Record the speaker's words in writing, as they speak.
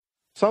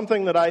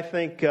Something that I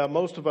think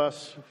most of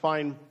us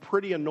find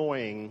pretty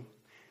annoying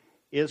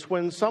is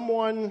when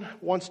someone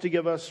wants to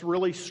give us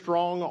really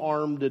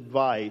strong-armed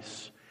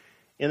advice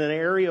in an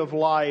area of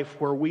life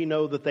where we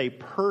know that they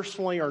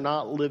personally are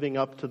not living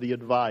up to the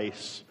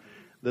advice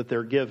that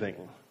they're giving.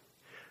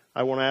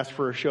 I won't ask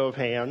for a show of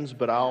hands,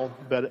 but I'll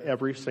bet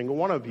every single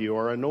one of you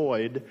are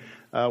annoyed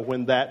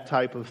when that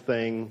type of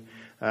thing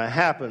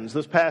happens.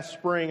 This past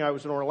spring, I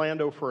was in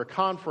Orlando for a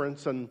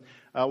conference, and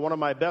one of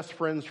my best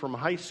friends from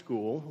high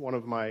school, one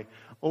of my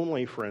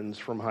only friends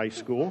from high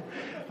school,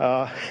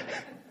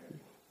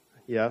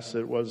 yes,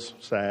 it was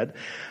sad.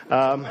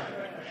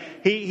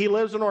 He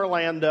lives in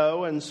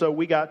Orlando, and so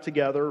we got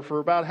together for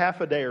about half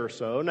a day or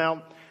so.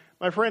 Now,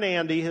 my friend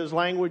Andy, his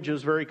language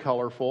is very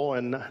colorful,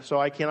 and so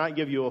I cannot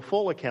give you a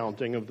full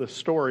accounting of the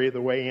story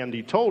the way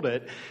Andy told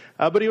it.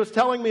 But he was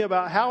telling me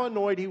about how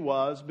annoyed he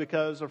was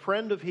because a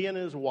friend of he and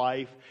his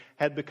wife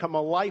had become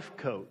a life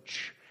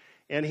coach.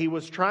 And he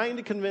was trying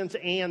to convince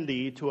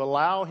Andy to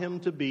allow him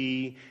to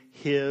be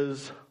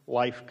his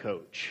life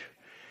coach.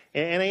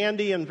 And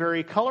Andy, in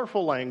very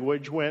colorful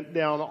language, went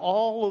down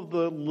all of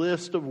the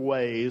list of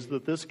ways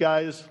that this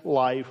guy's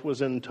life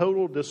was in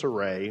total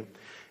disarray.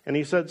 And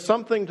he said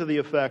something to the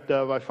effect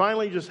of, I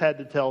finally just had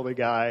to tell the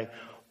guy,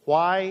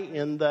 why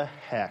in the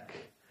heck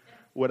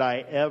would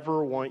I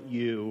ever want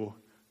you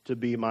to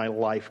be my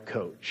life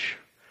coach?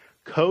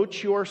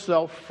 Coach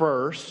yourself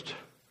first,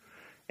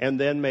 and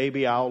then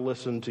maybe I'll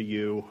listen to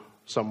you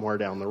somewhere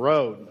down the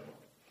road.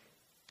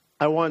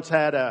 I once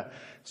had a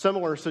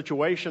similar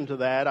situation to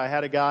that. I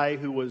had a guy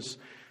who was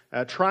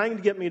trying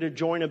to get me to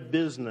join a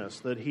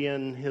business that he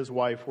and his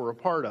wife were a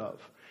part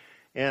of.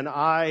 And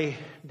I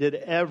did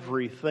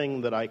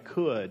everything that I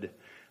could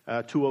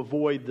to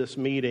avoid this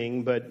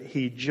meeting, but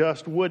he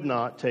just would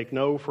not take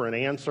no for an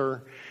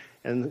answer.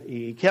 And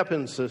he kept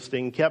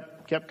insisting,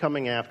 kept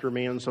coming after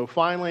me. And so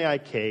finally I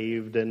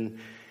caved and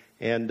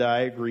I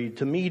agreed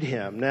to meet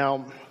him.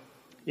 Now,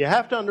 you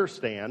have to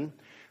understand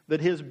that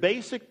his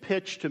basic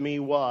pitch to me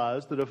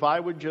was that if I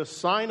would just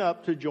sign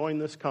up to join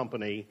this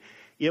company,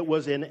 it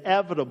was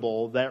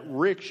inevitable that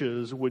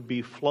riches would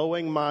be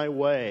flowing my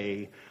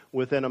way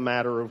within a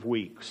matter of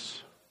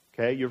weeks.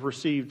 Okay, you've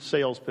received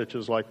sales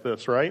pitches like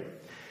this, right?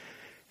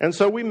 And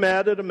so we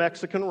met at a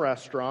Mexican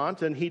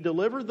restaurant, and he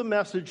delivered the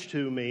message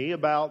to me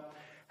about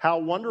how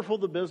wonderful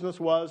the business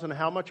was and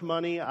how much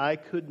money I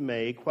could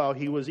make while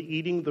he was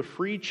eating the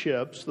free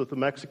chips that the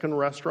Mexican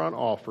restaurant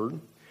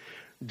offered,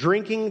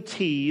 drinking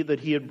tea that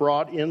he had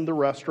brought in the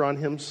restaurant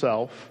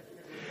himself,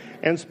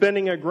 and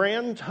spending a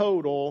grand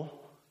total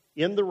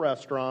in the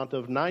restaurant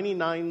of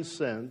 99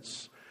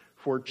 cents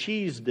for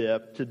cheese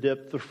dip to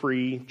dip the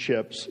free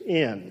chips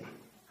in,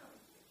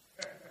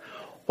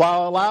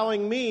 while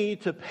allowing me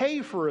to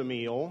pay for a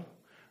meal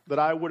that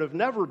I would have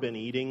never been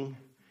eating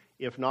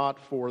if not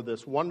for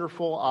this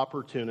wonderful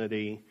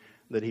opportunity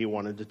that he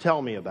wanted to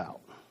tell me about.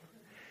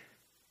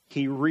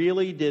 He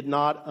really did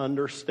not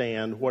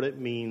understand what it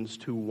means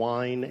to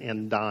wine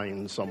and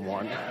dine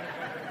someone.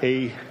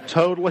 He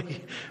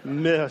totally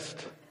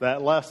missed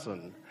that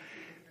lesson.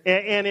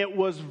 And it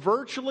was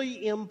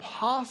virtually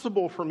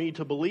impossible for me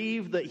to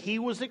believe that he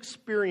was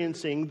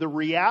experiencing the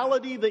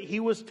reality that he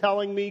was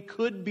telling me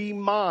could be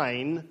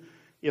mine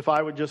if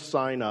I would just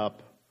sign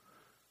up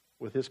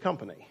with his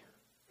company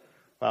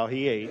while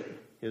he ate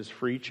his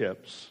free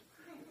chips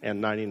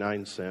and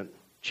 99-cent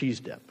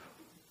cheese dip.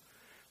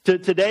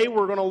 Today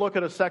we're going to look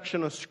at a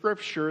section of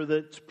Scripture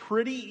that's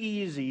pretty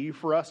easy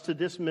for us to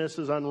dismiss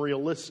as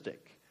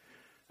unrealistic.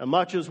 As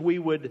much as we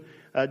would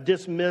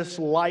dismiss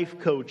life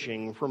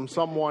coaching from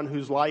someone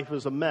whose life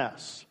is a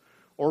mess,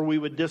 or we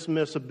would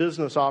dismiss a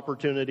business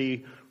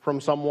opportunity from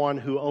someone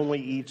who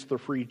only eats the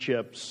free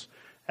chips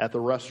at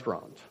the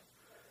restaurant.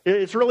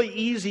 It's really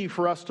easy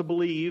for us to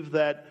believe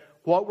that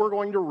what we're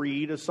going to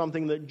read is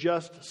something that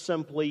just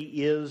simply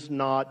is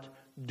not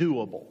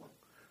doable.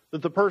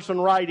 That the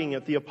person writing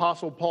it, the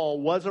Apostle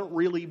Paul, wasn't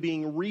really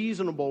being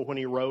reasonable when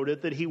he wrote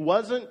it, that he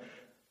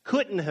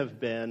couldn't have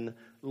been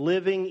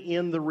living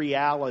in the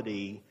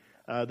reality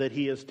that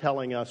he is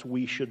telling us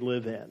we should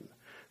live in.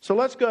 So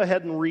let's go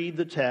ahead and read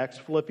the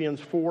text, Philippians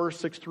 4,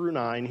 6 through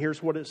 9.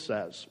 Here's what it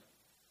says.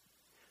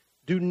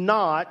 Do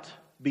not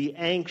be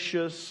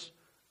anxious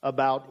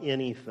about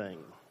anything,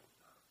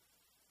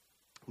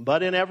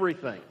 but in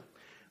everything,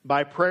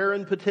 by prayer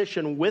and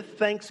petition with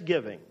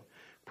thanksgiving,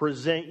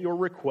 present your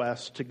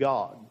requests to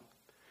God.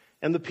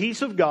 And the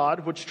peace of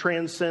God, which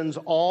transcends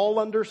all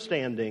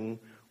understanding,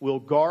 will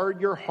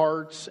guard your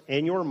hearts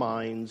and your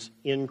minds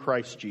in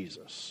Christ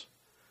Jesus.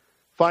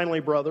 Finally,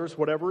 brothers,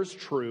 whatever is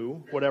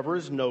true, whatever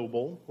is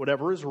noble,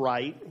 whatever is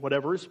right,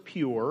 whatever is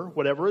pure,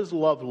 whatever is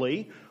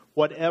lovely,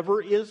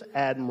 whatever is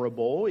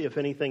admirable, if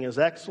anything is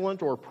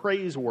excellent or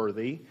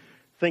praiseworthy,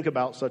 think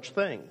about such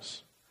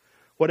things.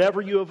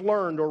 Whatever you have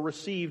learned or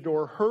received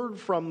or heard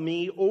from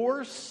me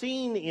or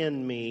seen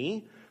in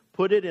me,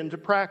 put it into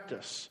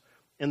practice,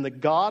 and the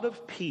God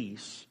of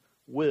peace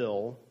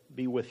will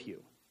be with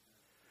you.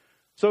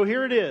 So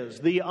here it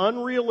is, the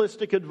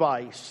unrealistic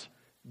advice.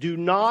 Do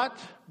not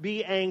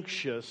be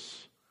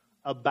anxious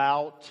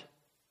about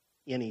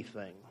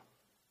anything.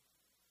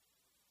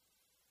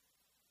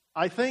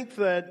 I think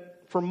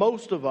that for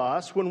most of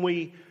us, when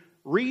we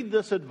read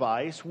this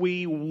advice,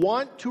 we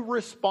want to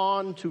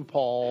respond to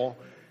Paul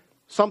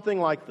something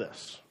like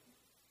this.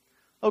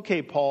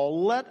 Okay,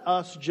 Paul, let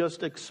us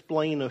just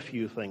explain a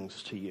few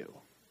things to you.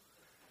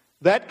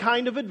 That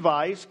kind of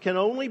advice can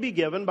only be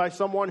given by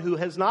someone who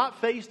has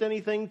not faced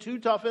anything too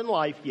tough in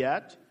life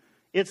yet.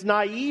 It's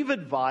naive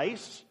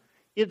advice.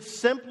 It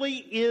simply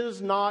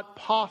is not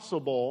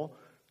possible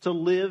to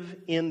live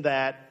in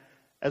that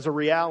as a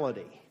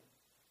reality.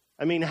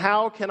 I mean,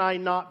 how can I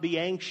not be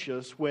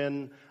anxious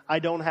when I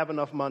don't have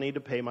enough money to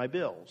pay my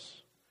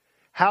bills?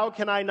 How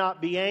can I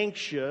not be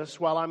anxious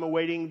while I'm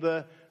awaiting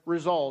the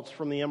results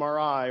from the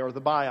MRI or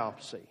the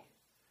biopsy?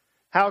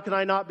 How can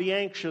I not be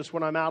anxious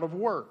when I'm out of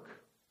work?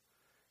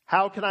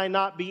 How can I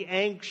not be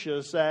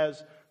anxious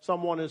as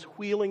someone is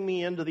wheeling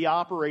me into the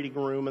operating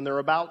room and they're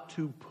about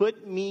to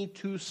put me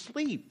to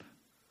sleep?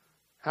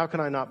 How can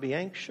I not be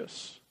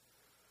anxious?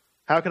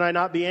 How can I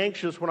not be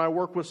anxious when I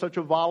work with such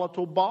a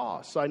volatile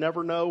boss? I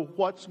never know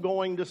what's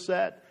going to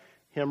set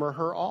him or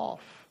her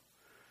off.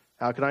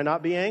 How can I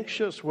not be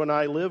anxious when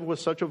I live with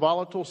such a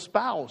volatile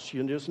spouse?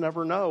 You just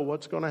never know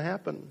what's going to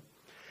happen.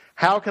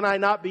 How can I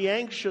not be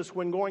anxious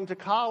when going to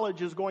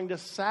college is going to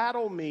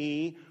saddle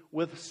me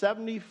with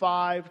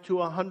 $75,000 to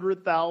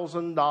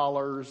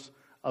 $100,000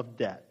 of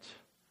debt?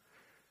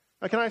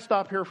 Now, can I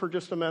stop here for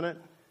just a minute?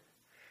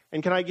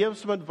 And can I give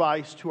some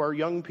advice to our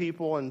young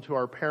people and to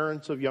our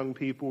parents of young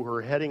people who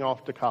are heading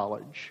off to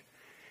college?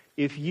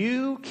 If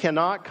you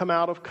cannot come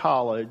out of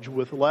college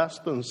with less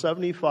than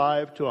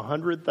 $75,000 to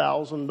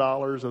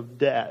 $100,000 of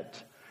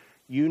debt,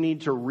 you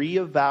need to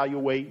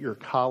reevaluate your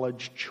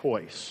college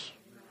choice.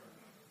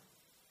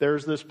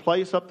 There's this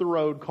place up the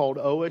road called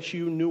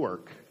OSU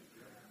Newark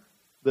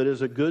that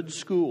is a good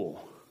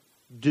school.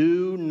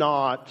 Do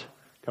not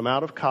come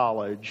out of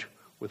college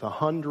with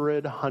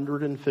 $100,000,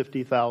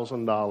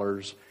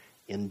 $150,000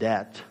 in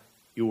debt.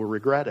 You will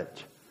regret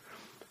it.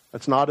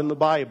 That's not in the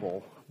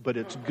Bible, but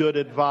it's good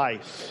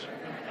advice.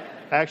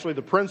 Actually,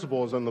 the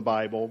principle is in the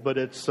Bible, but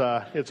it's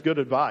good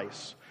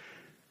advice.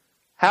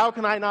 How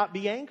can I not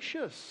be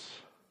anxious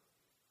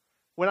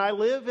when I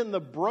live in the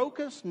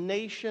brokest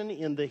nation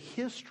in the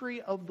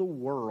history of the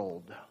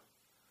world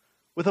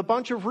with a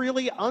bunch of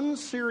really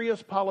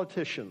unserious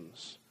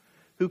politicians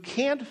who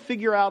can't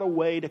figure out a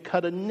way to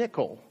cut a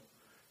nickel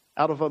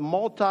out of a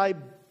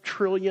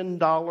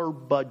multi-trillion-dollar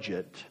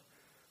budget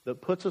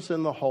that puts us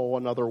in the hole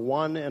another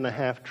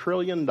 $1.5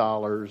 trillion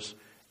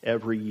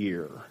every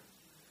year?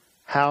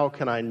 How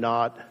can I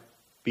not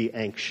be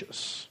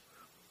anxious?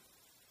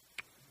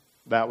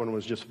 That one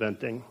was just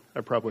venting.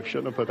 I probably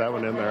shouldn't have put that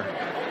one in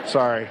there.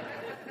 Sorry,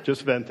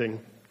 just venting.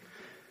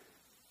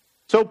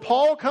 So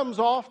Paul comes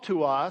off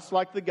to us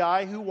like the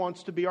guy who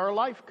wants to be our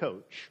life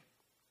coach,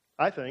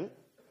 I think.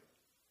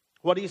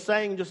 What he's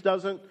saying just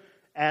doesn't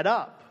add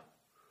up.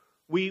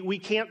 We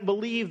can't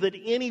believe that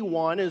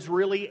anyone is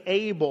really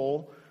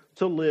able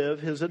to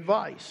live his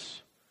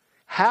advice.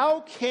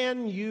 How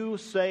can you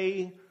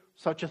say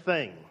such a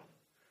thing?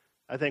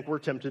 I think we're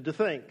tempted to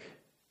think.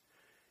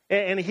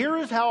 And here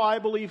is how I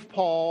believe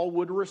Paul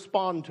would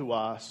respond to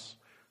us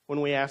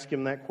when we ask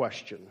him that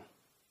question.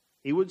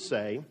 He would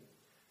say,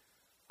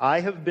 I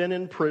have been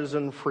in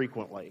prison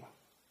frequently.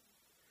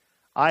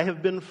 I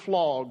have been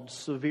flogged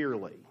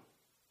severely.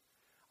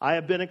 I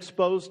have been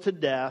exposed to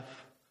death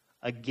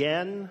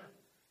again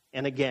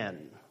and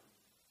again.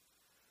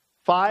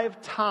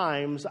 5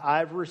 times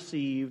I've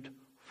received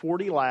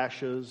 40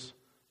 lashes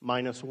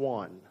minus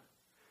 1.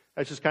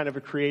 That's just kind of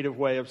a creative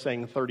way of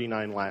saying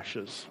 39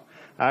 lashes.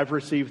 I've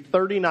received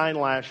 39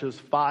 lashes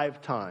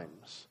 5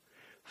 times.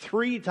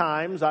 3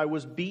 times I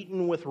was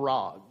beaten with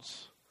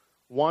rods.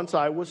 Once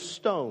I was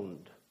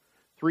stoned.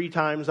 3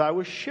 times I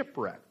was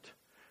shipwrecked.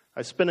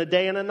 I spent a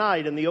day and a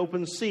night in the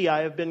open sea.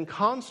 I have been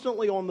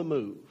constantly on the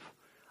move.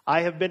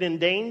 I have been in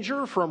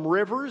danger from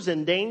rivers,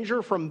 in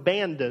danger from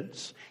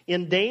bandits,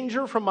 in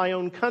danger from my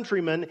own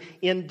countrymen,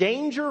 in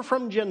danger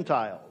from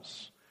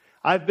Gentiles.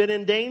 I've been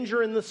in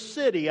danger in the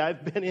city.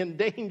 I've been in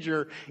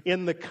danger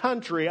in the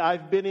country.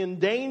 I've been in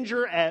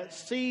danger at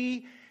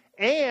sea.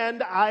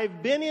 And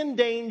I've been in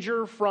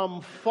danger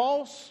from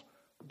false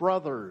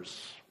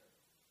brothers.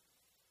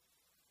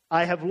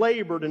 I have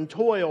labored and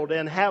toiled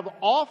and have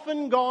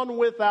often gone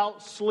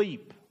without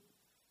sleep.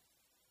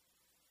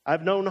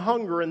 I've known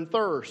hunger and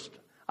thirst.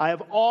 I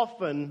have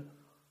often,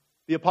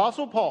 the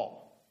Apostle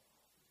Paul,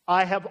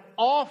 I have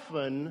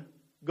often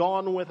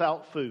gone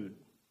without food.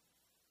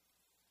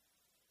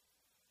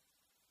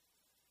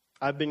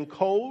 I've been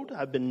cold,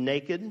 I've been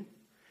naked.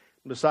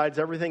 Besides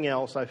everything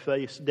else, I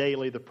face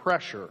daily the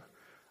pressure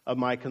of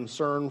my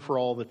concern for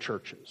all the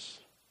churches.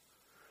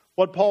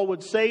 What Paul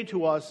would say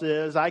to us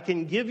is, I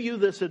can give you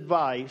this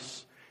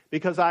advice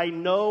because I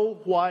know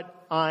what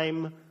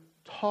I'm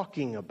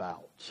talking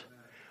about.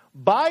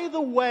 By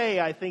the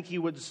way, I think he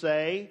would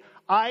say,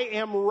 I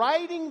am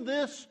writing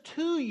this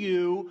to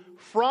you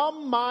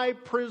from my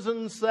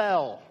prison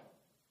cell.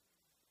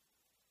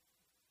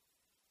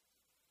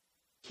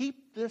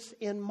 Keep this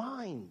in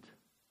mind.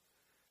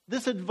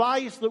 This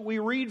advice that we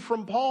read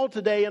from Paul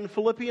today in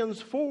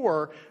Philippians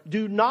 4,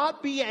 do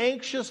not be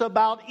anxious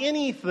about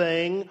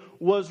anything,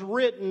 was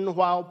written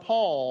while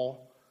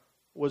Paul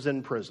was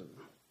in prison.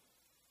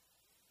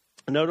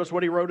 Notice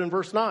what he wrote in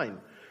verse 9.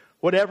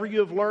 Whatever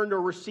you have learned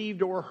or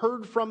received or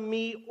heard from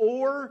me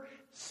or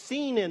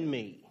seen in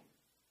me,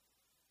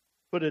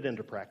 put it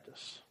into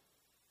practice.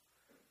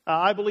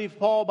 I believe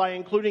Paul, by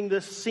including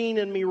this seen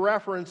in me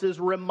reference, is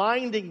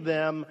reminding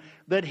them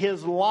that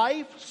his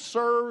life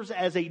serves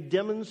as a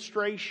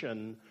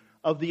demonstration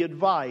of the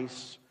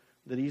advice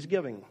that he's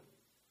giving.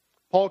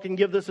 Paul can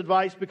give this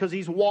advice because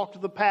he's walked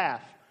the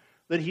path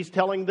that he's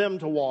telling them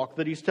to walk,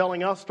 that he's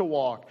telling us to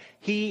walk.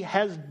 He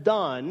has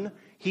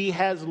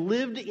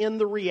lived in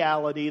the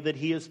reality that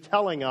he is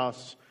telling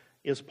us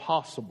is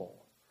possible.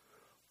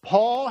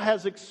 Paul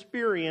has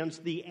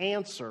experienced the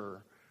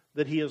answer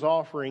that he is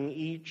offering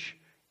each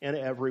and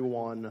every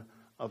one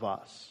of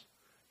us.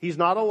 He's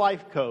not a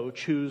life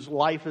coach whose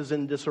life is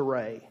in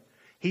disarray.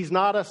 He's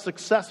not a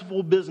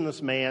successful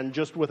businessman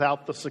just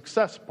without the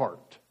success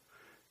part.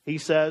 He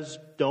says,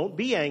 don't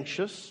be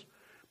anxious,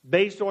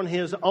 based on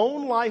his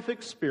own life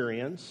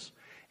experience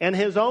and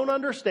his own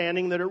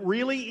understanding that it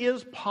really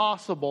is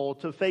possible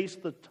to face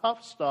the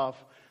tough stuff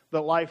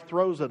that life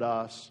throws at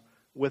us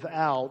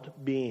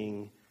without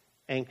being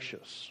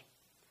anxious.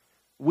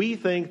 We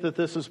think that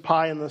this is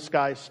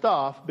pie-in-the-sky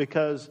stuff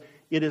because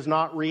it is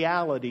not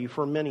reality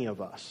for many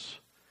of us.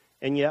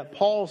 And yet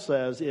Paul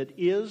says it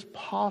is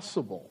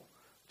possible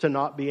to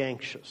not be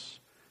anxious.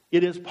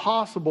 It is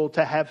possible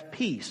to have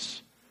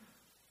peace,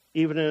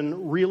 even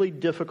in really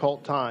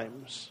difficult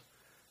times,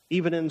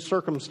 even in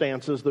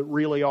circumstances that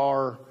really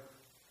are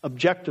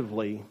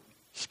objectively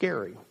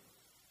scary.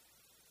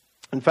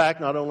 In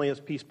fact, not only is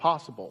peace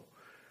possible,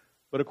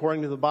 but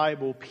according to the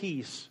Bible,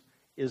 peace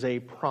is a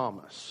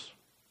promise.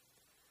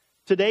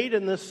 To date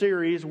in this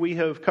series, we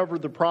have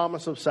covered the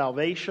promise of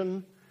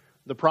salvation,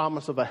 the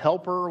promise of a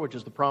helper, which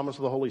is the promise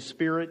of the Holy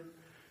Spirit,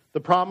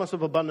 the promise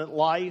of abundant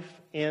life,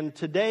 and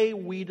today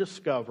we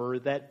discover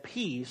that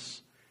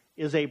peace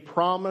is a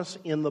promise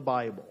in the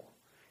Bible.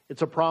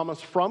 It's a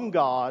promise from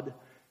God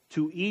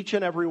to each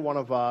and every one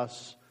of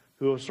us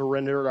who have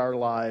surrendered our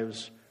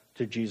lives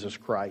to Jesus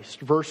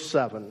Christ. Verse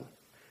 7,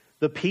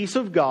 the peace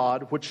of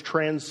God, which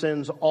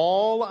transcends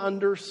all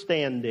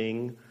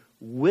understanding,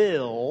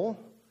 will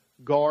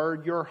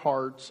guard your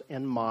hearts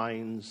and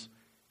minds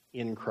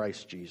in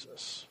Christ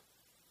Jesus.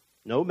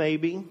 No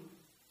maybe,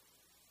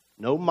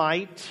 no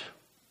might.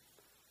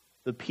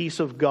 The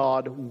peace of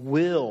God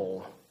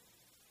will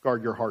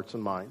guard your hearts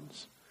and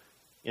minds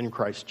in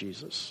Christ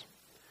Jesus.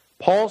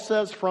 Paul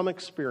says from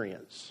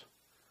experience,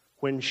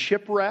 when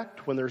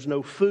shipwrecked, when there's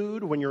no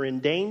food, when you're in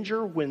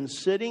danger, when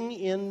sitting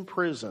in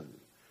prison,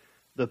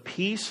 the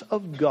peace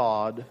of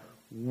God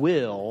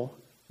will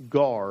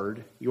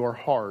guard your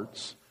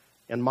hearts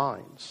and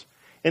minds.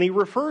 And he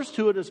refers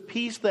to it as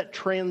peace that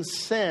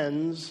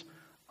transcends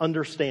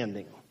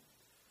understanding.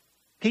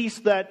 Peace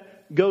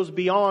that goes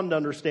beyond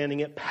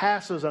understanding. It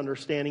passes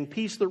understanding.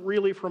 Peace that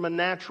really, from a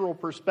natural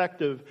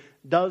perspective,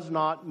 does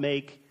not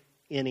make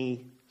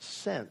any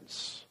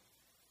sense.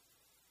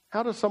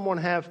 How does someone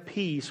have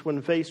peace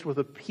when faced with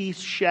a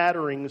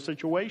peace-shattering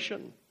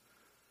situation?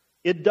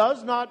 It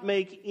does not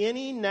make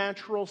any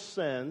natural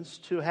sense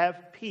to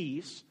have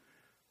peace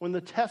when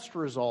the test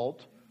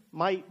result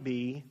might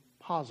be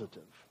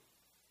positive.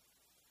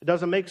 It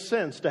doesn't make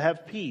sense to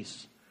have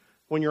peace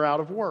when you're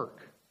out of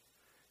work.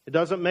 It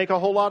doesn't make a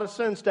whole lot of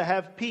sense to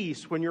have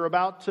peace when you're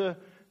about to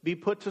be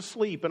put to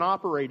sleep and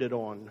operated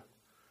on.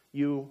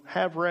 You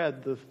have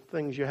read the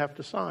things you have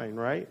to sign,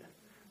 right?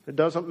 It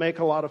doesn't make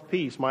a lot of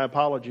peace. My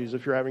apologies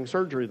if you're having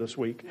surgery this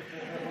week.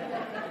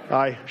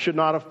 I should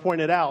not have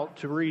pointed out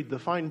to read the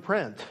fine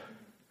print,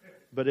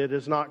 but it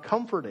is not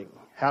comforting.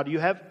 How do you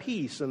have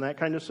peace in that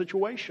kind of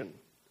situation?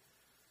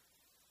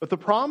 But the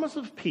promise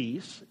of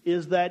peace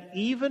is that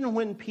even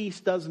when peace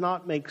does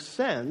not make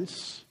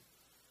sense,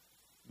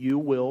 you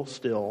will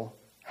still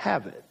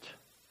have it.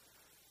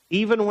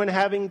 Even when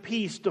having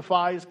peace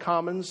defies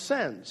common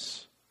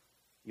sense,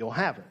 you'll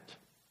have it.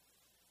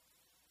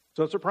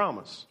 So it's a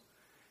promise.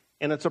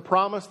 And it's a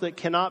promise that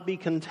cannot be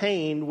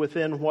contained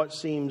within what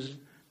seems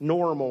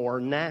normal or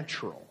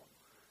natural.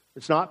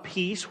 It's not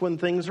peace when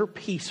things are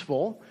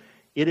peaceful.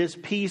 It is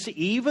peace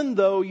even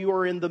though you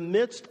are in the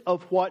midst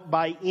of what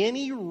by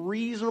any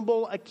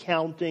reasonable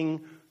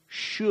accounting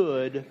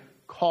should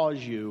cause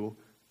you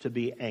to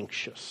be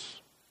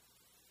anxious.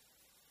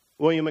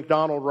 William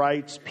MacDonald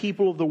writes,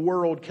 people of the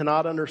world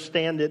cannot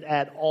understand it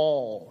at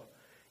all.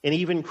 And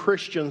even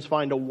Christians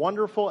find a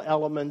wonderful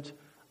element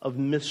of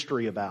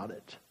mystery about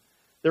it.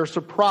 They're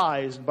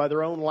surprised by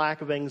their own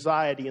lack of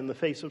anxiety in the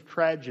face of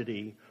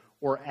tragedy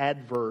or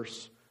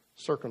adverse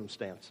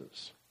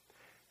circumstances.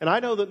 And I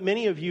know that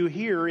many of you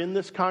here in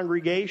this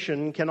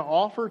congregation can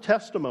offer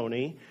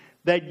testimony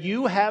that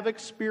you have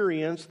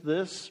experienced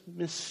this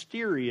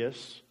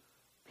mysterious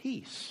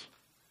peace.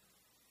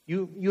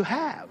 You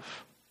have.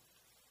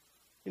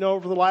 You know,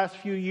 over the last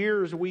few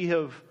years, we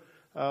have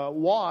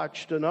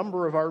watched a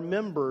number of our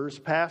members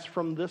pass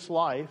from this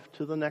life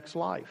to the next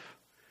life.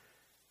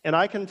 And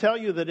I can tell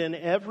you that in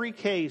every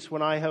case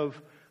when I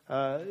have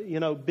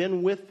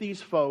been with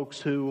these folks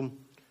who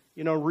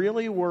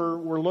really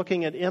were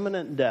looking at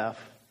imminent death,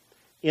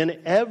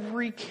 in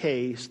every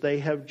case they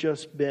have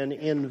just been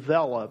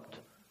enveloped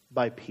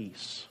by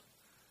peace.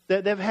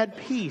 They've had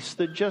peace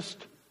that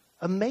just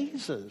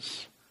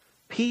amazes.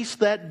 Peace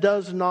that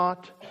does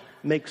not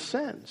make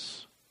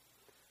sense.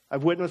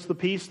 I've witnessed the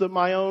peace that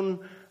my own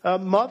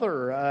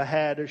mother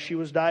had as she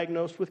was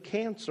diagnosed with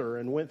cancer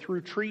and went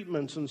through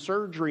treatments and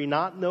surgery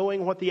not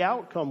knowing what the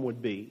outcome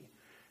would be.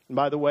 And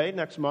by the way,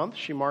 next month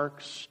she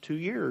marks 2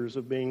 years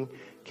of being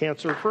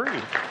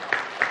cancer-free.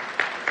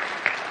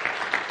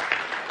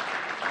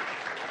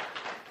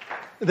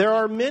 There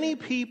are many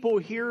people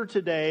here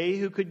today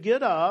who could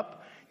get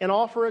up and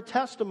offer a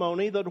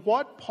testimony that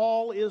what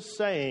Paul is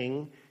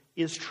saying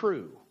is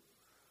true.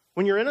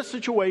 When you're in a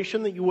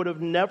situation that you would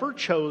have never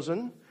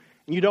chosen,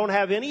 and you don't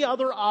have any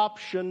other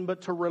option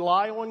but to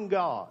rely on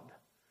God,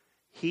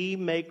 He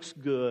makes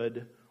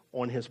good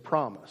on His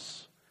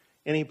promise.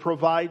 And He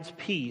provides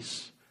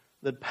peace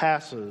that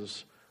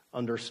passes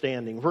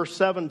understanding. Verse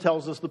 7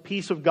 tells us the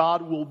peace of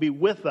God will be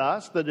with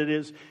us, that it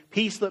is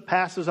peace that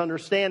passes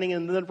understanding.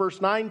 And then verse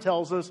 9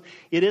 tells us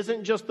it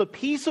isn't just the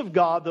peace of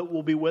God that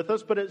will be with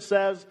us, but it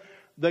says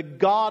the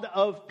God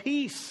of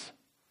peace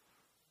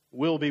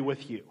will be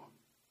with you.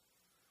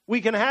 We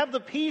can have the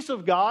peace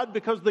of God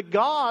because the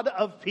God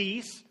of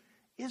peace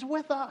is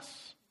with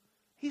us.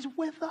 He's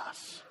with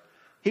us.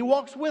 He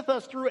walks with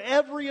us through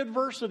every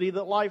adversity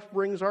that life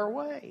brings our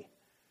way.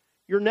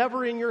 You're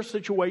never in your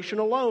situation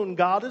alone.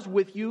 God is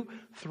with you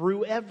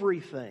through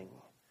everything.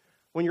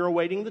 When you're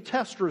awaiting the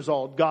test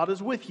result, God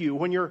is with you.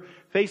 When you're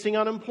facing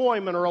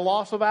unemployment or a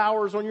loss of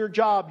hours on your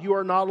job, you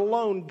are not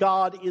alone.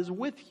 God is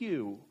with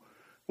you.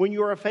 When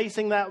you are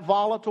facing that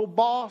volatile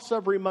boss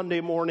every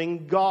Monday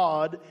morning,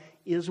 God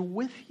is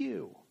with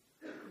you.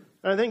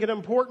 And I think an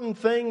important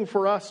thing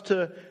for us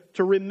to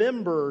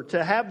remember,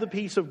 to have the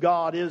peace of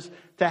God, is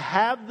to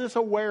have this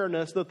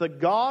awareness that the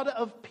God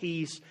of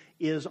peace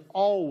is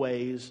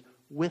always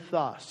with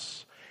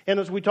us. And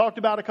as we talked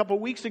about a couple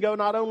of weeks ago,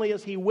 not only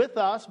is He with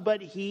us,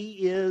 but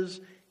He is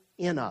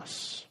in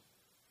us.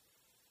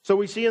 So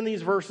we see in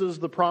these verses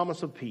the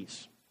promise of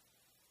peace.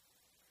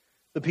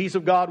 The peace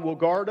of God will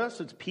guard us.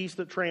 It's peace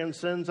that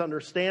transcends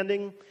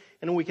understanding.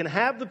 And we can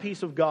have the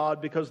peace of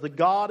God because the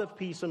God of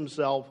peace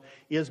Himself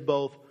is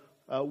both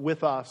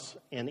with us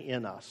and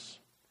in us.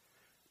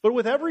 But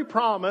with every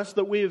promise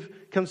that we've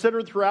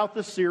considered throughout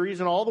this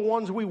series and all the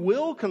ones we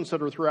will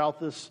consider throughout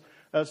this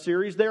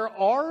series, there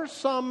are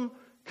some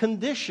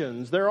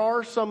conditions. There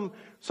are some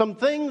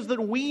things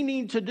that we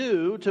need to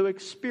do to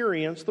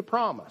experience the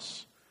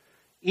promise.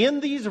 In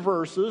these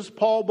verses,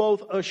 Paul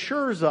both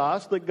assures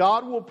us that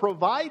God will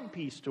provide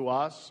peace to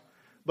us,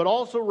 but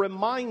also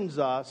reminds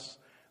us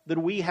that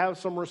we have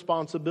some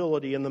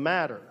responsibility in the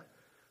matter.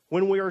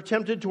 When we are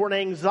tempted toward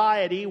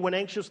anxiety, when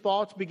anxious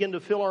thoughts begin to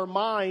fill our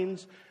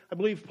minds, I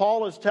believe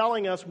Paul is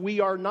telling us we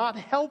are not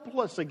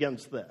helpless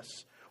against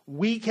this.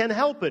 We can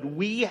help it.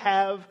 We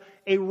have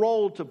a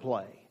role to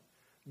play.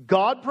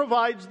 God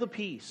provides the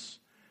peace,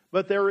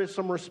 but there is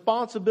some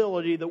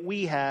responsibility that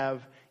we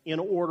have in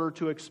order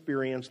to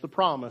experience the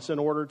promise, in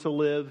order to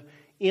live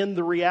in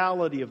the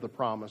reality of the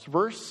promise.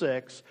 Verse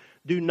 6,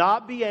 do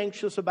not be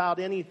anxious about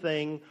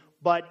anything,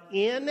 but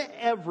in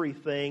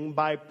everything,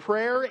 by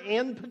prayer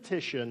and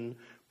petition,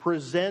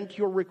 present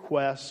your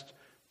request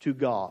to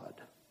God.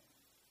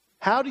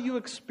 How do you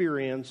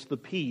experience the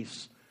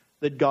peace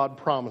that God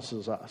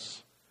promises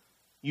us?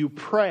 You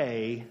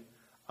pray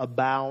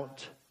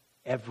about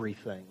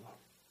everything.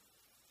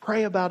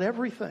 Pray about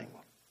everything.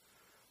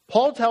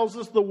 Paul tells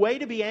us the way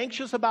to be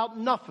anxious about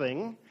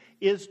nothing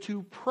is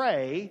to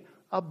pray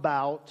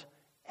about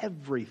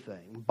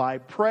everything. By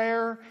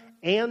prayer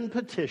and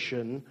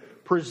petition,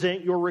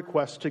 present your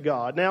request to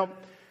God. Now,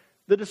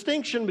 the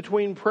distinction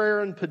between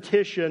prayer and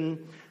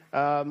petition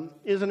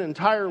isn't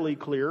entirely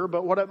clear,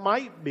 but what it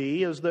might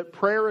be is that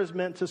prayer is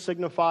meant to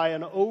signify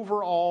an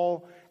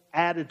overall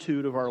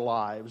attitude of our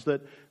lives,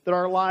 that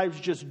our lives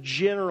just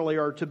generally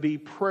are to be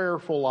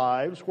prayerful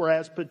lives,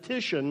 whereas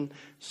petition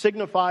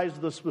signifies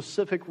the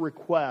specific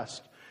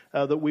request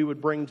that we would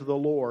bring to the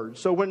Lord.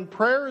 So when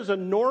prayer is a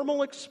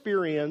normal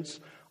experience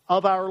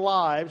of our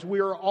lives,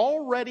 we are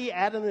already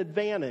at an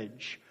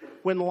advantage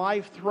when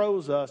life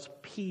throws us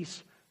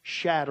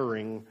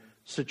peace-shattering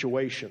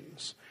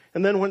situations.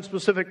 And then when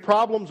specific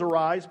problems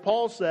arise,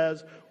 Paul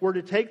says we're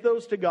to take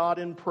those to God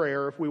in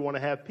prayer if we want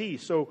to have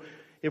peace. So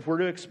if we're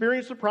to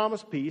experience the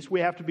promised peace,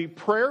 we have to be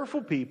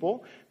prayerful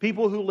people,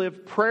 people who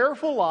live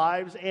prayerful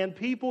lives, and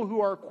people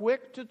who are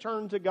quick to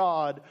turn to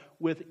God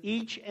with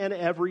each and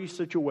every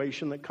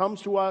situation that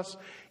comes to us,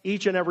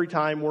 each and every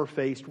time we're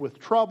faced with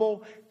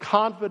trouble,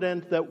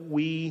 confident that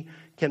we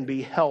can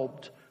be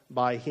helped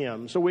by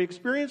Him. So we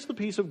experience the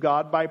peace of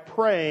God by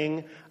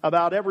praying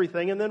about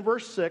everything. And then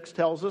verse 6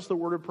 tells us that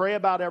we're to pray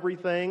about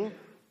everything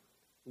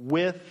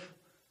with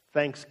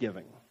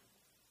thanksgiving.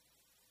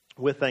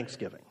 With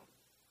thanksgiving.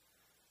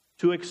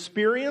 To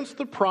experience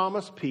the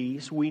promised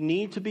peace, we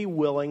need to be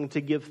willing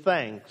to give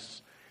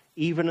thanks,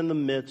 even in the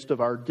midst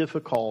of our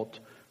difficult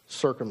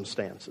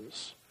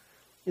circumstances.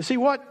 You see,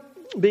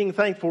 what being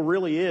thankful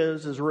really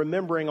is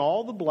remembering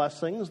all the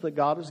blessings that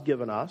God has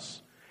given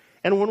us.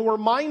 And when we're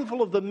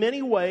mindful of the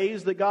many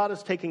ways that God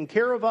has taken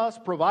care of us,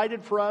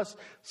 provided for us,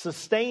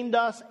 sustained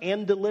us,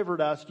 and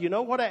delivered us, do you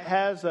know what it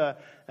has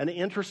an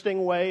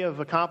interesting way of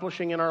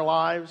accomplishing in our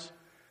lives?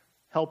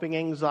 Helping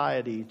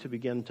anxiety to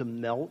begin to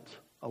melt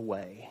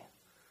away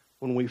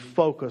when we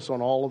focus on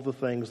all of the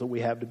things that we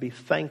have to be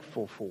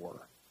thankful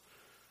for.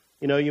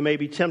 You know, you may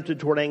be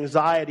tempted toward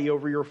anxiety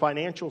over your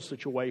financial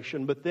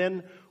situation, but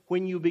then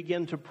when you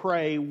begin to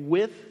pray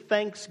with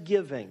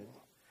thanksgiving,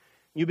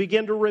 you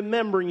begin to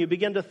remember and you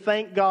begin to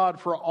thank God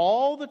for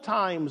all the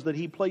times that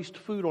He placed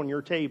food on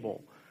your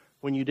table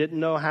when you didn't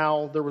know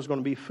how there was going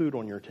to be food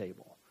on your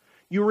table.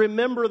 You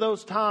remember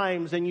those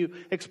times and you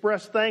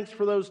express thanks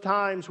for those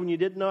times when you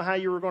didn't know how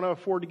you were going to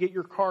afford to get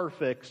your car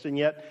fixed, and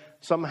yet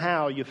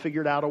somehow you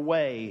figured out a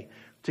way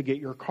to get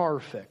your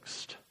car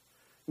fixed.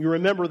 You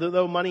remember that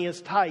though money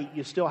is tight,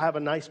 you still have a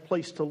nice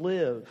place to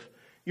live.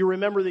 You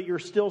remember that you're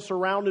still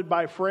surrounded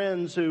by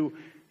friends who,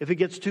 if it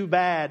gets too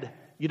bad,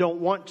 you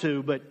don't want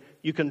to, but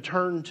you can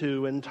turn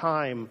to in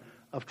time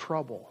of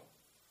trouble.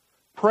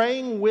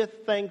 Praying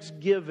with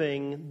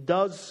thanksgiving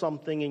does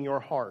something in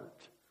your heart.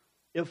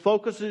 It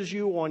focuses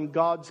you on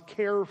God's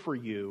care for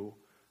you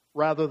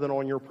rather than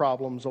on your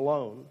problems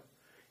alone.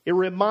 It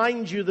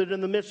reminds you that in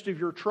the midst of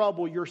your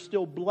trouble, you're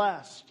still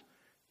blessed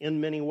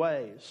in many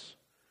ways.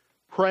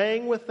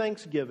 Praying with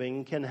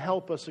thanksgiving can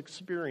help us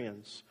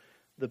experience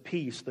the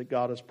peace that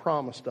God has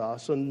promised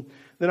us. And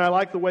then I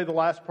like the way the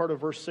last part of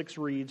verse 6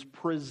 reads,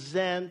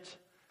 present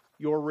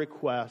your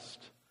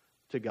request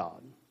to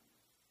God.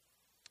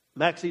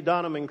 Maxie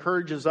Dunham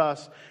encourages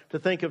us to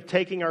think of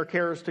taking our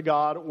cares to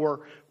God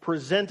or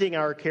presenting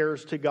our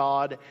cares to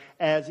God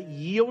as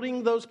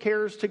yielding those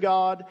cares to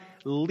God,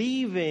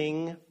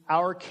 leaving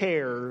our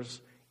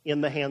cares in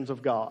the hands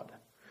of God.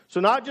 So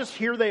not just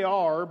here they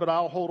are, but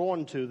I'll hold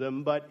on to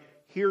them, but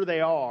here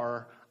they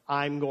are,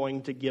 I'm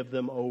going to give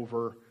them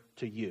over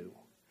to you.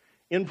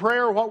 In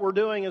prayer, what we're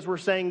doing is we're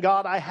saying,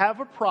 God, I have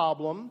a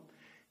problem.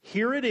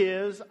 Here it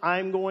is.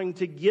 I'm going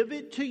to give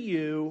it to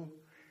you.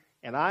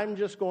 And I'm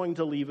just going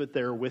to leave it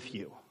there with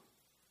you.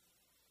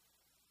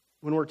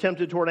 When we're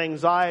tempted toward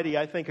anxiety,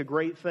 I think a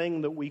great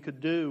thing that we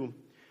could do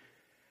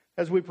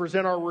as we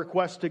present our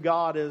request to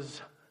God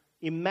is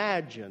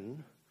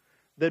imagine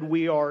that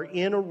we are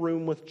in a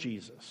room with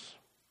Jesus.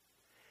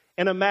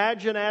 And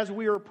imagine as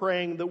we are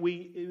praying that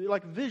we,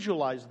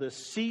 visualize this,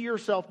 see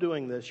yourself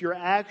doing this. You're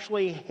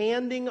actually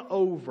handing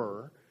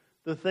over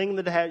the thing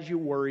that has you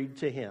worried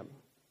to Him.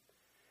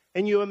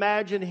 And you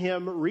imagine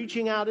Him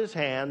reaching out His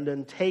hand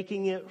and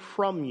taking it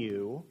from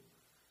you,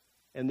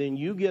 and then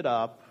you get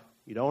up,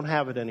 you don't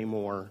have it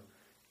anymore,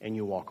 and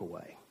you walk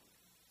away.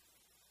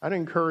 I'd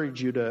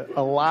encourage you to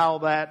allow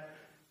that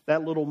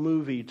little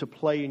movie to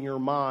play in your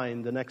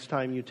mind the next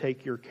time you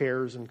take your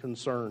cares and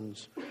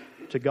concerns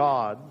to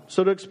God.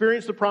 So to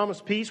experience the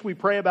promised peace, we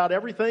pray about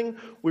everything.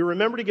 We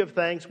remember to give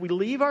thanks. We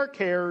leave our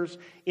cares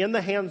in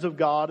the hands of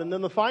God. And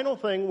then the final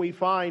thing we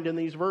find in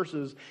these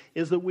verses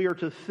is that we are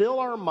to fill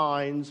our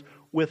minds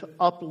with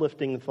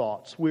uplifting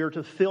thoughts. We are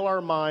to fill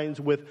our minds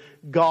with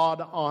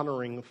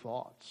God-honoring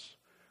thoughts.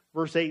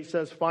 Verse 8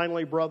 says,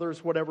 finally,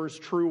 brothers, whatever is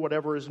true,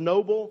 whatever is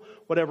noble,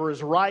 whatever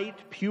is right,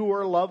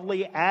 pure,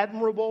 lovely,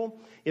 admirable,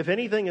 if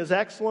anything is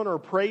excellent or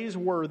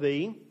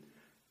praiseworthy,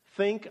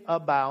 think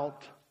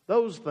about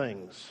those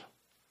things.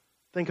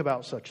 Think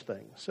about such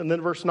things. And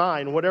then verse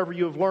 9, whatever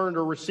you have learned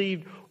or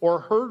received or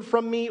heard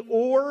from me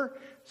or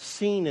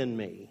seen in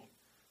me,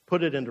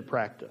 put it into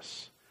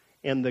practice.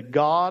 And the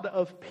God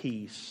of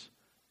peace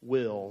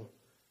will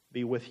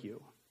be with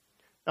you.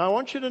 Now, I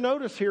want you to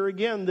notice here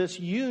again this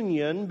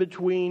union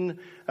between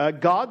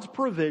God's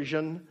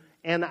provision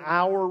and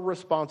our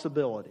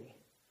responsibility.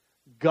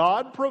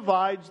 God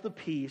provides the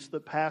peace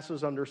that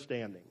passes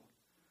understanding.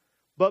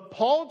 But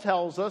Paul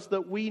tells us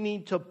that we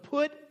need to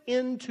put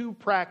into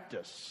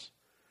practice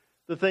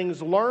the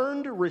things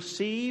learned,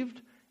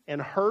 received,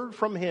 and heard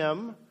from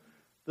Him,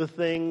 the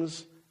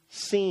things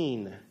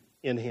seen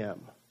in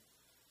Him.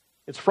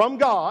 It's from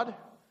God,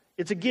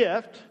 it's a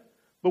gift,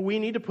 but we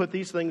need to put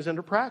these things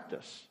into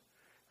practice.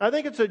 I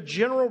think it's a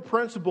general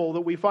principle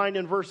that we find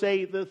in verse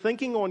 8 that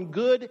thinking on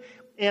good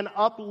and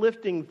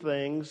uplifting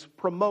things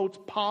promotes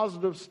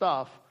positive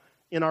stuff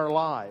in our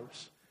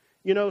lives.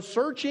 You know,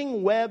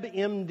 searching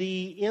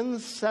WebMD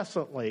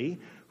incessantly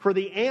for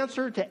the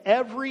answer to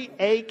every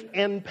ache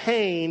and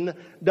pain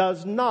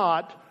does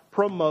not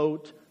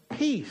promote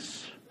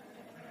peace.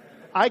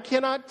 I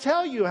cannot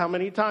tell you how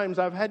many times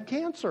I've had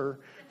cancer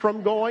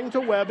from going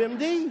to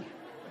WebMD.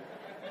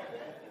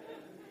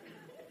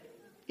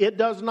 It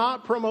does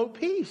not promote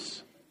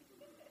peace.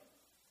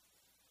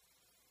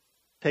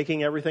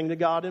 Taking everything to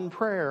God in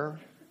prayer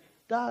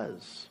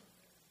does.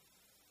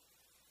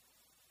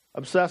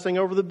 Obsessing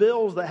over the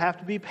bills that have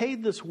to be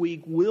paid this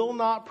week will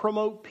not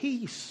promote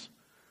peace.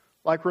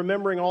 like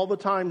remembering all the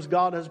times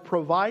God has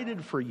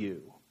provided for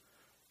you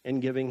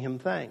and giving Him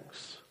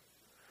thanks.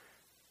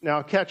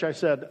 Now, catch, I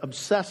said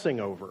obsessing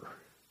over.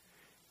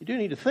 You do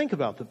need to think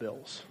about the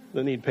bills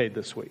that need paid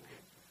this week.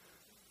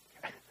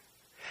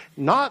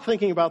 Not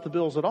thinking about the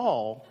bills at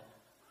all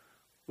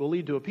will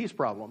lead to a peace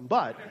problem,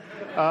 but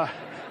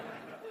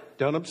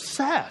don't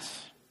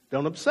obsess.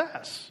 Don't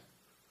obsess.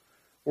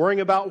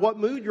 Worrying about what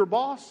mood your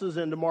boss is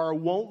in tomorrow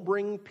won't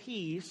bring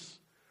peace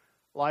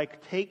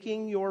like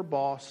taking your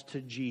boss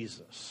to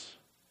Jesus,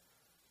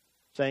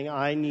 saying,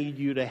 I need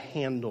you to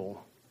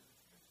handle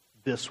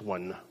this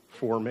one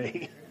for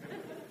me.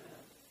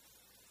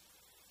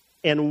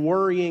 And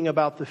worrying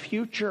about the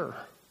future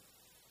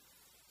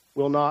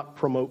will not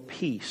promote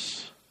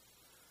peace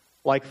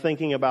like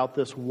thinking about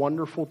this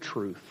wonderful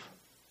truth.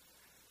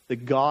 The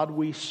God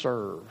we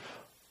serve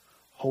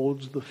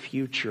holds the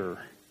future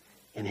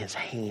in His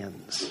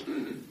hands.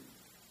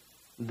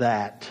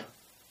 That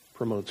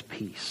promotes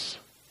peace.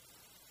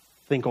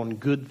 Think on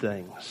good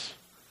things.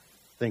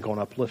 Think on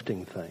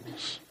uplifting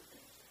things.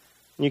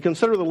 When you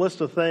consider the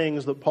list of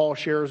things that Paul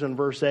shares in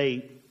verse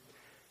 8,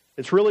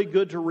 it's really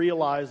good to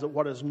realize that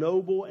what is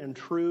noble and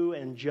true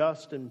and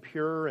just and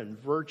pure and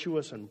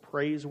virtuous and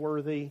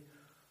praiseworthy,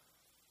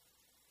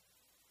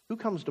 who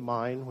comes to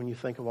mind when you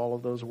think of all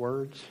of those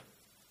words?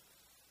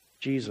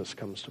 Jesus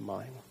comes to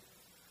mind.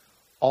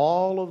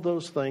 All of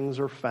those things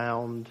are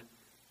found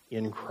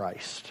in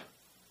Christ.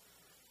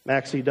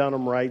 Maxie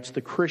Dunham writes,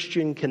 the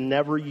Christian can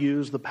never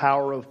use the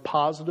power of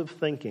positive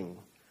thinking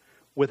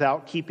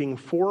without keeping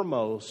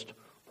foremost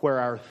where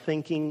our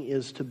thinking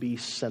is to be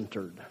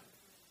centered.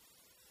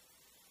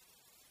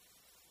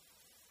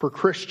 For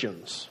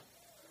Christians,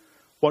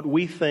 what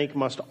we think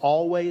must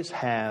always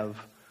have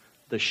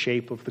the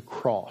shape of the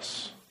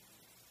cross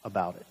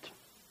about it.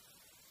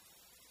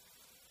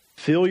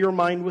 Fill your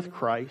mind with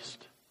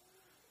Christ.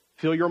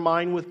 Fill your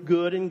mind with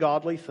good and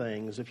godly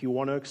things if you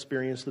want to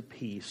experience the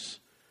peace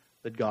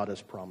that God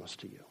has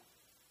promised to you.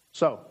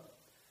 So,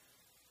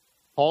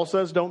 Paul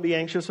says don't be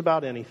anxious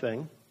about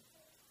anything.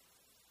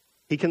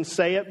 He can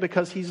say it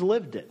because he's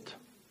lived it.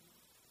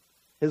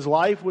 His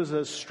life was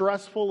as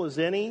stressful as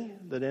any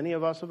that any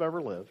of us have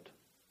ever lived.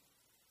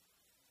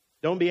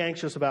 Don't be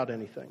anxious about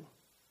anything.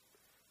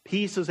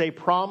 Peace is a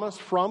promise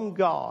from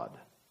God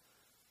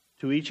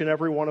to each and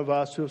every one of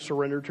us who have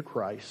surrendered to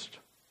Christ.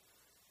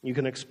 You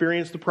can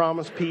experience the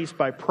promised peace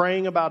by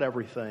praying about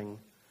everything,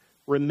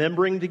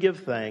 remembering to give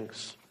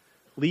thanks,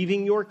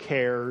 leaving your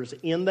cares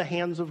in the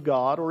hands of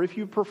God, or if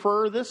you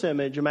prefer this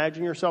image,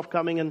 imagine yourself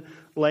coming and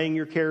laying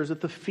your cares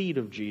at the feet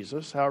of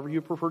Jesus, however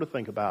you prefer to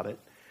think about it,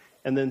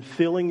 and then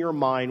filling your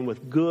mind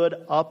with good,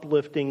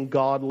 uplifting,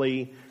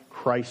 godly,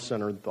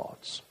 Christ-centered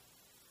thoughts.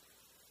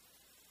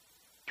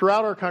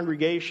 Throughout our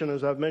congregation,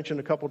 as I've mentioned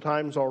a couple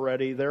times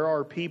already, there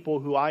are people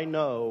who I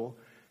know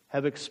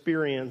have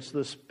experienced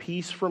this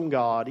peace from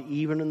God,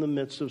 even in the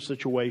midst of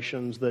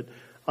situations that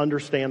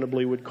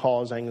understandably would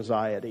cause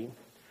anxiety.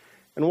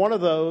 And one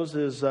of those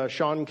is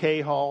Sean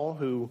Cahall,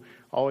 who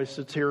always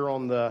sits here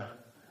on the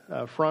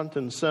front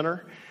and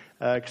center,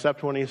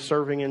 except when he's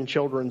serving in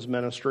children's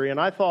ministry. And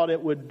I thought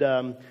it would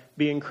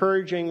be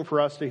encouraging for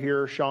us to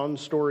hear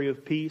Sean's story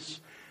of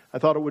peace. I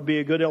thought it would be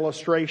a good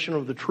illustration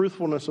of the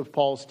truthfulness of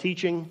Paul's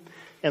teaching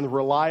and the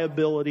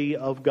reliability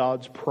of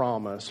God's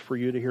promise for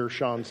you to hear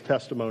Sean's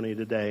testimony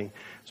today.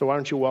 So why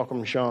don't you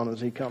welcome Sean as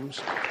he comes.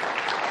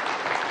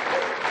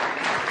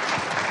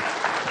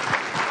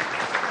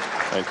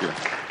 Thank you.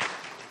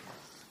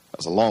 That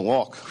was a long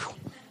walk.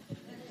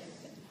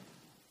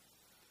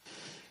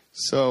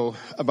 So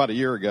about a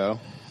year ago,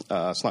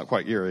 it's not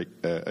quite a year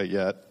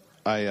yet,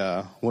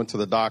 I went to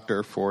the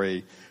doctor for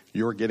a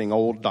you're getting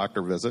old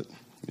doctor visit,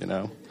 you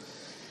know.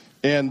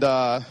 And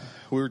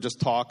we were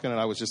just talking, and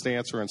I was just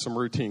answering some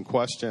routine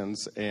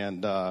questions,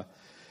 and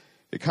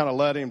it kind of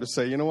led him to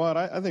say, you know what,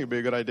 I think it'd be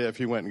a good idea if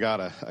you went and got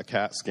a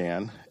CAT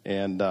scan.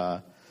 And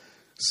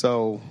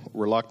so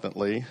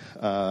reluctantly,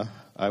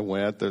 I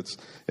went.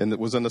 And it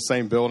was in the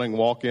same building,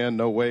 walk in,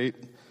 no wait.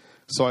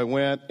 So I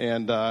went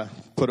and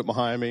put it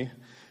behind me,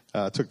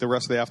 took the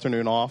rest of the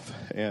afternoon off,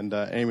 and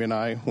Amy and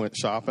I went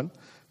shopping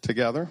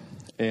together.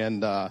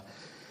 And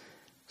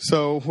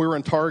so we were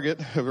in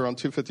Target, we were on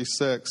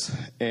 256,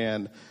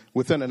 and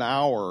within an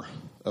hour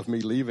of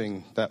me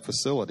leaving that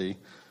facility,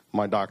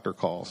 my doctor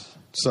calls.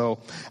 So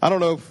I don't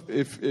know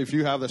if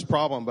you have this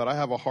problem, but I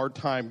have a hard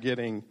time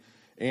getting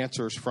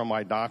answers from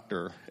my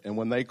doctor. And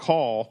when they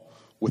call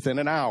within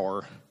an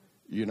hour,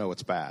 you know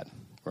it's bad,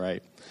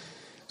 right?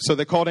 So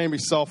they called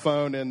Amy's cell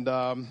phone,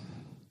 and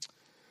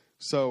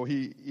so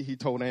he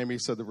told Amy,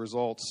 said the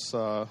results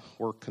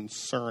were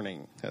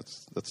concerning.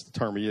 That's the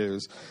term he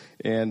used.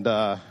 And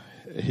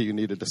he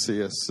needed to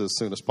see us as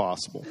soon as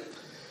possible.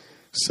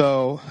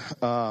 So,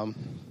 sorry.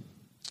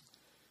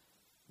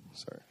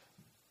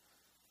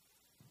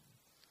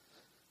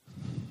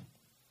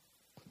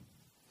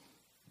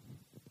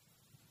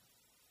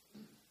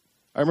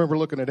 I remember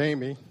looking at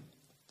Amy,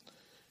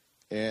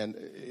 and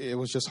it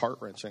was just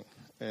heart-wrenching.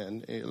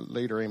 And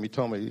later Amy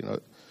told me, you know,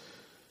 it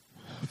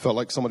felt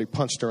like somebody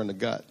punched her in the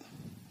gut.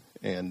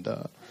 And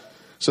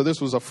so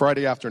this was a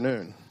Friday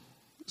afternoon.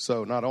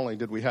 So not only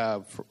did we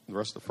have the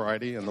rest of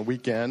Friday and the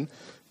weekend,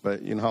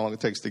 but you know how long it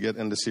takes to get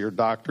in to see your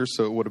doctor.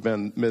 So it would have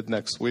been mid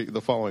next week,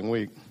 the following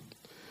week.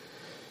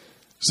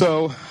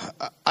 So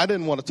I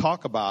didn't want to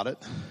talk about it.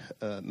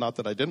 Not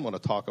that I didn't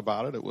want to talk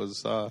about it. It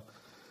was,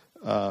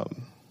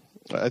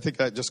 I think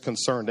that just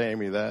concerned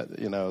Amy that,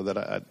 you know, that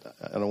I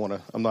don't want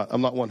to,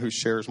 I'm not one who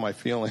shares my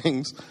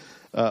feelings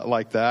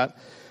like that.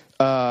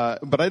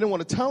 But I didn't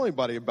want to tell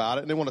anybody about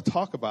it. I didn't want to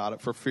talk about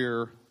it for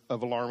fear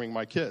of alarming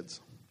my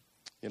kids.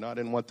 You know, I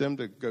didn't want them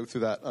to go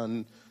through that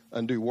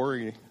undue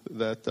worry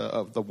that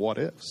of the what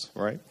ifs,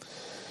 right?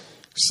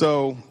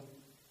 So,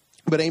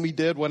 but Amy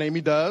did what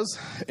Amy does,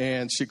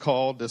 and she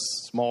called this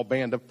small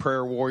band of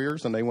prayer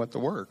warriors, and they went to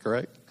work,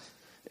 right?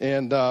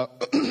 And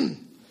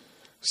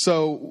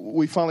so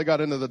we finally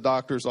got into the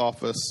doctor's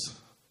office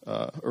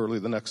early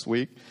the next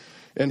week,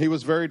 and he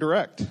was very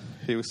direct.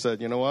 He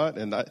said, you know what,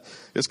 and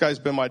this guy's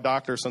been my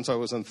doctor since I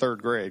was in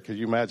third grade. Could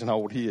you imagine how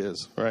old he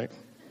is, right?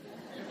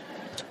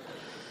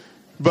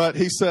 But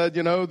he said,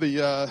 you know,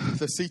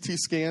 the CT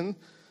scan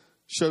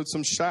showed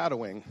some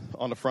shadowing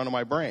on the front of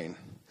my brain.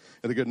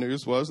 And the good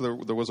news was there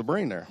was a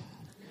brain there.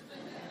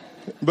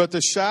 But the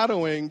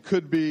shadowing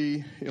could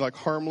be, you know, like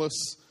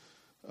harmless,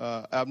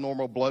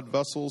 abnormal blood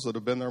vessels that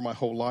have been there my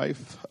whole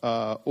life,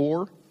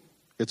 or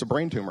it's a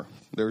brain tumor.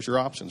 There's your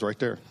options right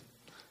there.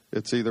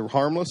 It's either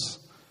harmless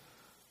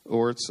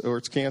or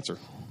it's cancer.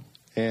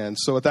 And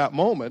so at that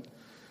moment,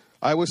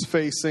 I was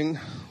facing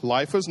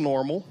life as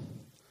normal,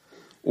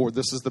 or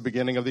this is the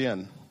beginning of the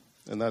end.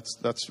 And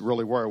that's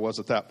really where I was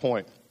at that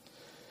point.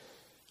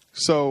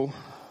 So,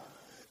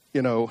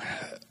 you know,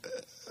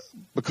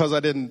 because I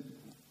didn't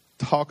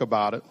talk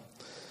about it,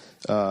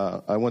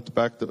 I went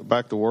back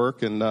to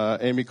work, and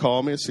Amy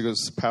called me, and she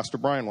goes, Pastor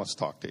Brian wants to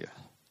talk to you.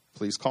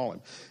 Please call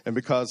him. And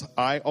because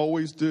I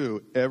always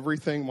do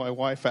everything my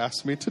wife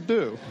asks me to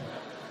do,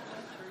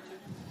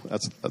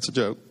 that's a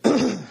joke.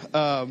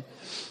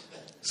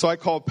 So I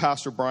called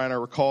Pastor Brian. I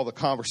recall the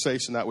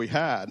conversation that we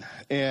had,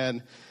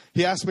 and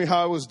he asked me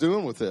how I was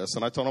doing with this,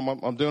 and I told him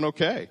I'm doing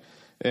okay.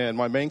 And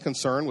my main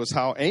concern was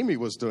how Amy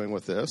was doing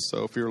with this.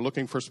 So if you're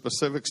looking for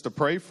specifics to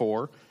pray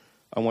for,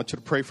 I want you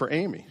to pray for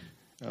Amy.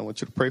 I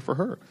want you to pray for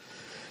her,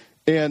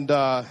 and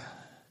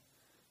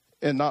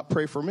not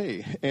pray for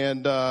me.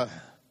 And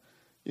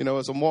you know,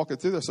 as I'm walking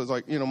through this, I was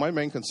like, you know, my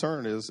main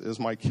concern is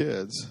my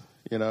kids,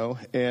 you know,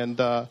 and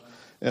I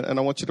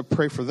want you to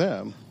pray for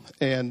them.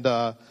 And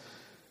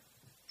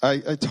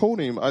I told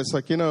him, I was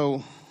like, you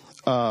know,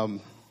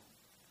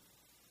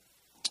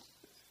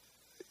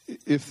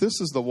 if this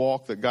is the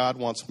walk that God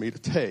wants me to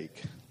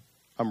take,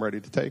 I'm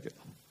ready to take it,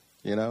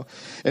 you know.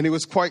 And he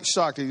was quite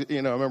shocked.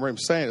 You know, I remember him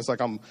saying, it's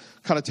like, I'm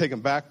kind of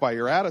taken back by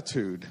your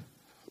attitude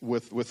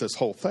with this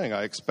whole thing.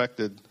 I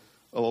expected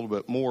a little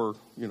bit more,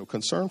 you know,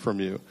 concern from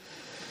you.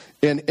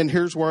 And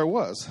here's where I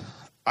was.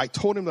 I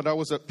told him that I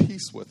was at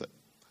peace with it,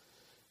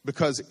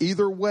 because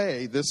either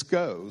way this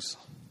goes,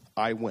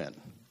 I win.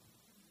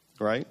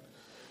 Right?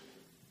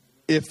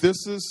 If this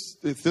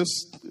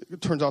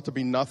turns out to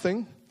be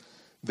nothing,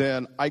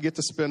 then I get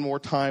to spend more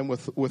time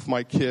with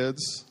my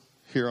kids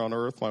here on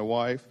earth, my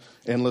wife,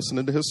 and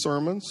listening to his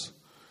sermons.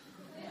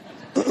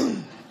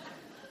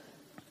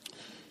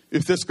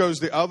 If this goes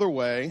the other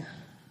way,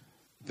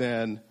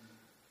 then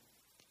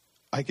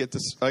I get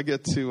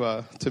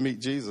to meet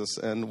Jesus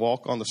and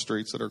walk on the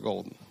streets that are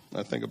golden.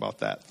 I think about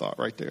that thought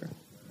right there.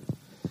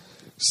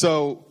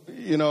 So,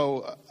 you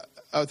know,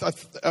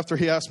 after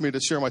he asked me to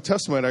share my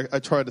testimony, I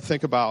tried to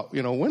think about,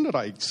 you know, when did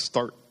I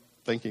start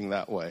thinking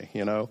that way,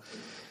 you know?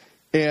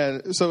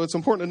 And so it's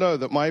important to know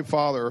that my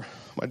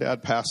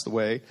dad passed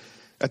away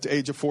at the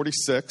age of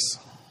 46,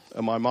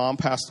 and my mom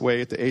passed away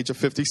at the age of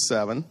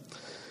 57.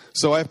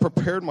 So I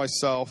prepared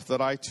myself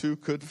that I too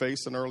could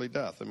face an early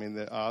death. I mean,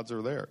 the odds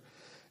are there.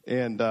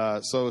 And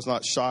so I was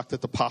not shocked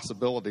at the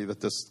possibility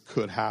that this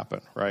could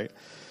happen, right?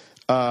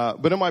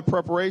 But in my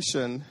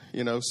preparation,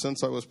 you know,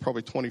 since I was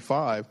probably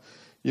 25,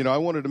 you know, I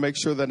wanted to make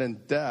sure that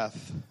in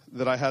death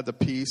that I had the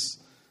peace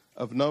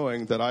of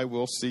knowing that I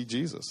will see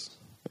Jesus,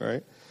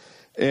 right?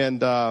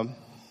 And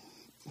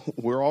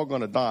we're all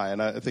going to die,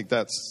 and I think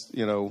that's,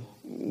 you know,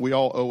 we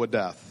all owe a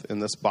death in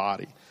this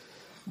body.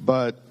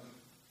 But,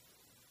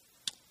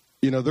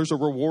 you know, there's a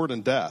reward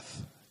in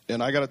death,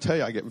 and I got to tell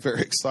you, I get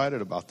very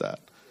excited about that,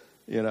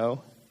 you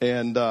know.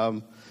 And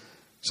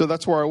so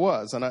that's where I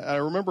was. And I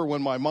remember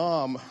when my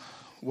mom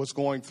was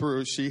going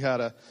through, she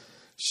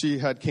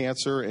had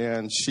cancer,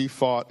 and she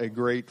fought a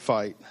great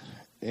fight.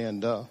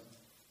 And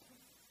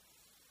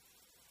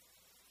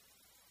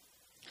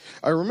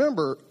I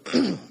remember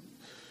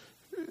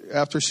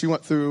after she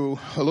went through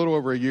a little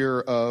over a year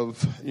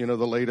of, you know,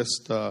 the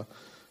latest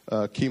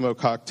chemo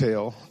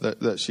cocktail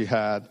that she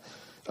had,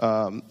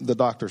 the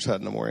doctors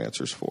had no more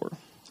answers for her.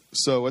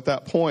 So at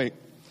that point,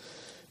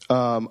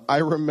 I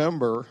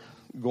remember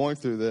going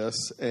through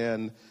this,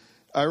 and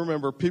I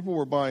remember people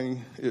were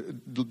buying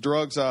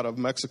drugs out of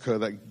Mexico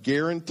that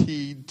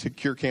guaranteed to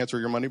cure cancer,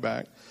 your money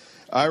back.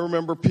 I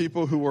remember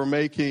people who were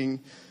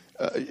making,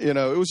 you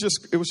know, it was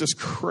just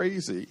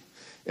crazy.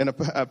 And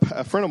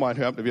a friend of mine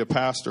who happened to be a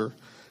pastor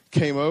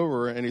came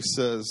over and he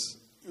says,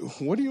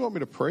 what do you want me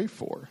to pray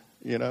for?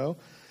 You know?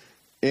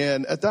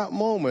 And at that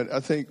moment, I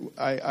think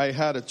I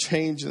had a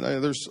change. And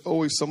there's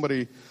always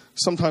somebody,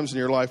 sometimes in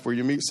your life, where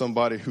you meet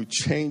somebody who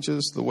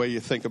changes the way you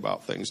think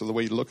about things or the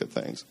way you look at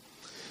things.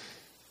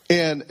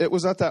 And it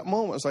was at that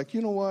moment, I was like,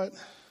 you know what?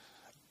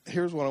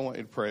 Here's what I want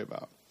you to pray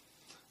about.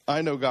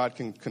 I know God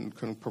can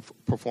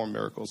perform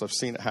miracles. I've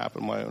seen it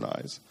happen in my own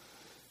eyes.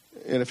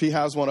 And if he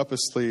has one up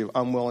his sleeve,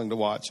 I'm willing to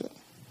watch it.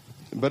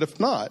 But if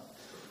not,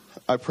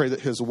 I pray that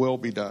his will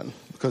be done,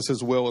 because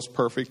his will is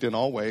perfect in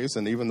all ways.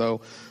 And even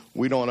though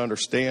we don't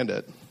understand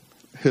it,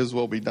 his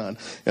will be done.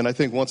 And I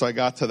think once I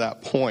got to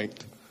that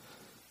point,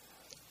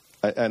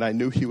 and I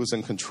knew he was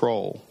in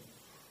control,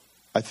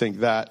 I think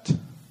that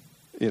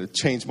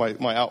changed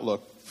my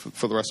outlook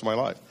for the rest of my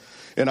life.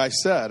 And I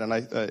said, and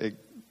I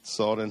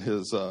saw it in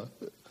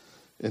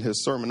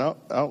his sermon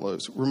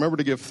outlooks, remember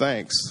to give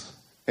thanks.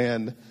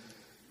 And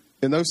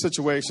in those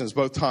situations,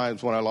 both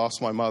times when I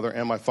lost my mother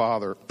and my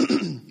father,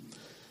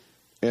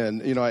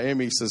 and,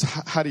 Amy says,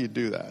 how do you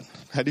do that?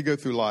 How do you go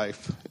through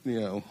life,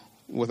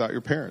 without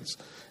your parents?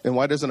 And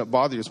why doesn't it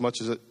bother you as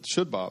much as it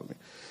should bother me?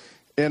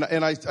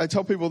 And I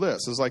tell people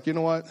this, is like, you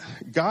know what?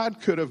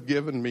 God could have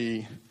given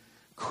me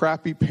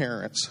crappy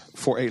parents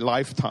for a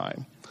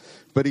lifetime,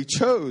 but he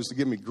chose to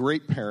give me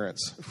great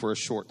parents for a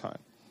short time.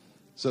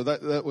 So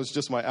that was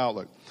just my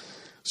outlook.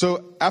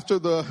 So after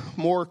the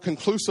more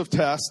conclusive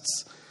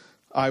tests,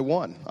 I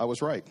won. I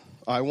was right.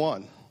 I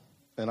won.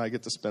 And I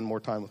get to spend more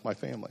time with my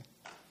family.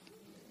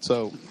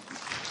 So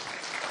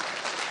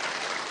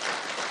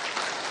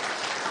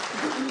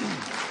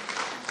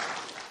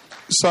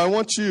I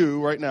want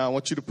you right now, I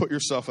want you to put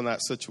yourself in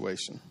that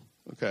situation.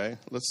 Okay?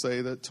 Let's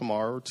say that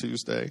tomorrow or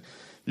Tuesday,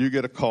 you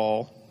get a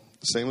call,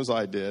 the same as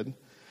I did.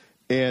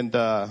 And,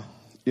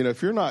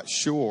 if you're not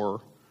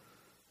sure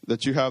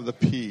that you have the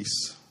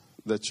peace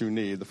that you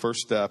need, the first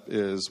step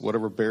is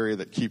whatever barrier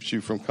that keeps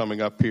you from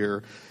coming up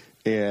here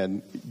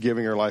and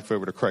giving your life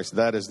over to Christ.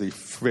 That is the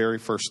very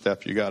first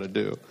step you got to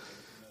do.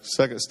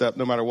 Second step,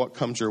 no matter what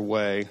comes your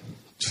way,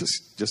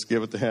 just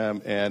give it to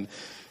him. And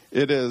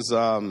it is,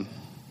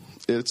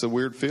 it's a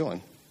weird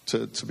feeling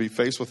to be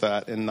faced with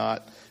that, and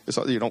it's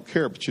not that you don't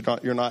care, but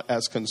you're not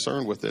as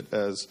concerned with it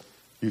as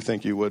you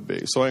think you would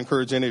be. So I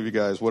encourage any of you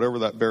guys, whatever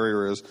that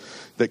barrier is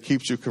that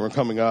keeps you from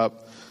coming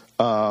up,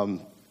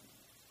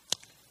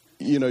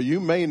 you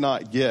may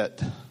not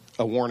get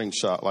a warning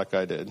shot like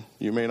I did.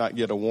 You may not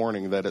get a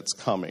warning that it's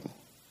coming,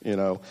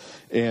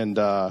 and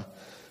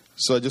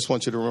so I just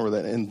want you to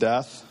remember that in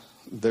death,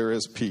 there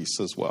is peace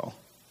as well.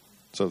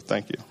 So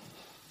thank you.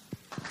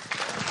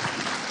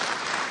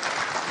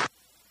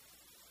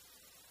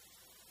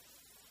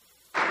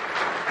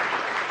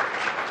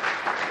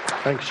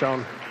 Thanks,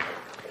 Sean.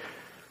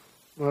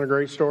 What a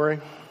great story.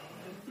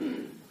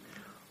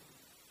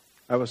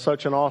 I was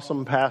such an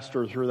awesome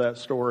pastor through that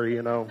story,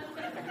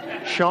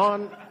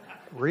 Sean,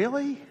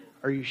 really?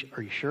 Are you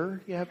sure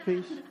you have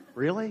peace?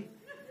 Really?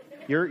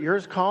 You're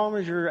as calm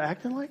as you're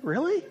acting like?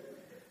 Really?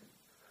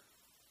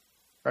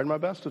 Tried my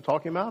best to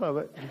talk him out of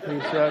it. He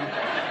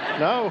said,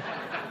 no,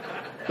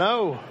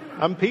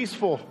 I'm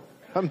peaceful.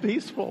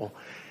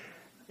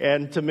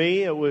 And to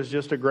me, it was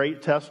just a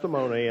great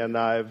testimony, and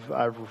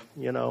I'll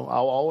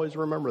always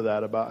remember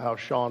that about how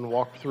Sean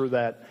walked through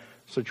that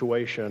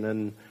situation,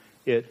 and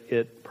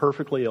it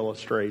perfectly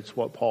illustrates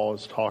what Paul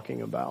is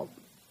talking about.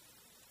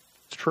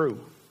 It's true.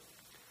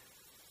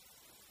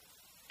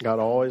 God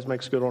always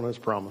makes good on his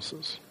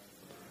promises.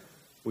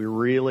 We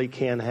really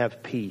can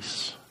have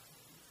peace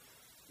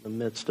in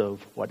the midst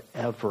of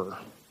whatever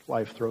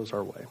life throws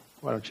our way.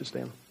 Why don't you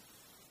stand?